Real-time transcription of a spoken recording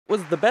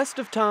was the best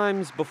of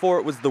times before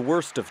it was the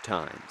worst of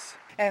times.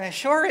 And it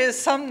sure is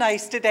some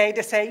nice today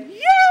to say,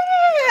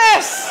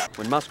 yes!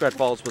 When Muskrat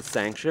Falls was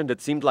sanctioned,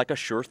 it seemed like a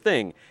sure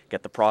thing.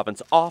 Get the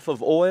province off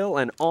of oil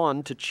and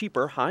on to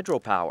cheaper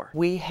hydropower.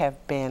 We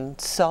have been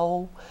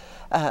so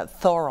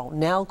thorough.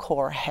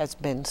 Nalcor has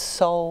been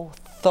so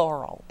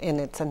thorough in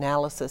its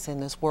analysis,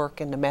 in its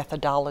work, in the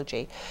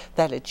methodology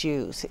that it's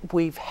used.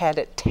 We've had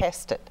it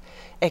tested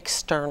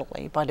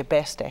externally by the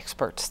best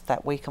experts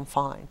that we can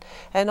find.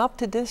 And up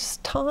to this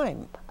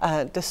time,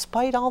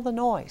 despite all the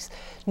noise,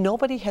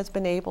 nobody has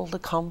been able to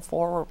come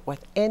forward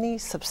with any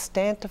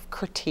substantive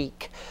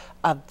critique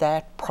of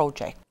that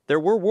project. There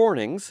were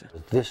warnings.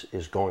 This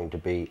is going to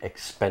be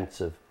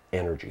expensive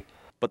energy.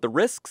 But the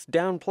risks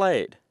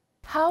downplayed.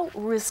 How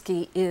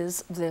risky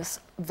is this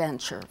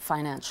venture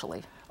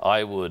financially?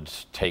 I would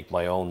take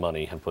my own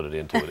money and put it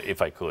into it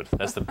if I could.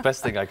 That's the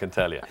best thing I can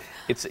tell you.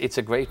 It's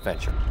a great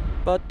venture.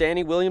 But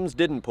Danny Williams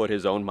didn't put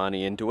his own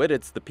money into it.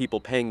 It's the people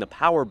paying the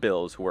power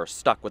bills who are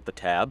stuck with the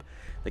tab.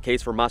 The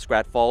case for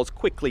Muskrat Falls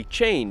quickly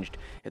changed.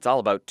 It's all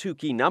about two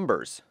key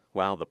numbers.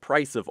 While the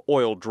price of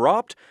oil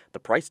dropped, the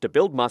price to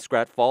build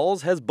Muskrat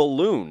Falls has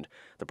ballooned.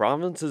 The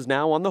province is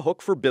now on the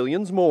hook for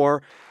billions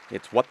more.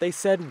 It's what they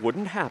said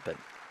wouldn't happen.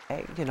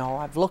 You know,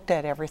 I've looked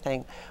at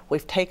everything.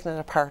 We've taken it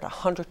apart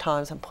 100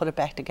 times and put it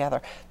back together.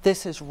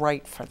 This is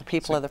right for the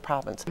people of the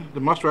province.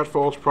 The Muskrat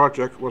Falls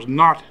project was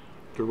not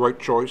the right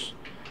choice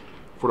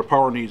for the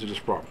power needs of this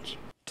province.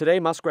 Today,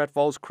 Muskrat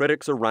Falls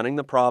critics are running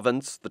the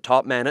province. The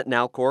top man at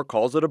Nalcor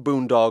calls it a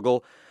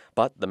boondoggle.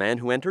 But the man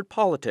who entered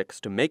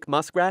politics to make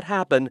Muskrat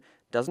happen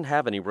doesn't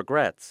have any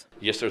regrets.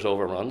 Yes, there's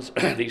overruns.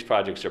 These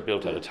projects are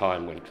built at a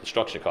time when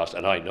construction costs,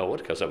 and I know it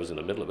because I was in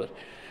the middle of it,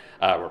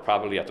 were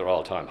probably at their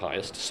all-time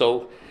highest.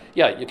 So,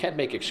 yeah, you can't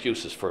make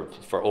excuses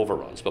for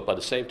overruns, but by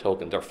the same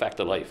token, they're a fact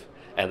of life,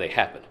 and they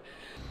happen.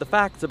 The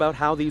facts about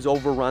how these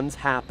overruns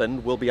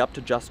happened will be up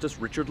to Justice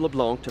Richard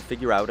LeBlanc to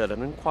figure out at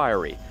an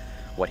inquiry.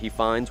 What he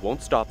finds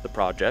won't stop the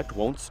project,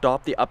 won't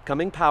stop the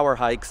upcoming power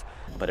hikes,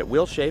 but it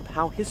will shape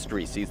how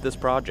history sees this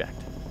project.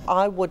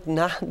 I would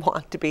not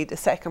want to be the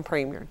second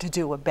premier to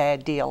do a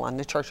bad deal on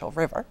the Churchill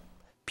River.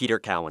 Peter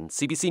Cowan,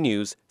 CBC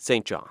News,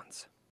 St. John's.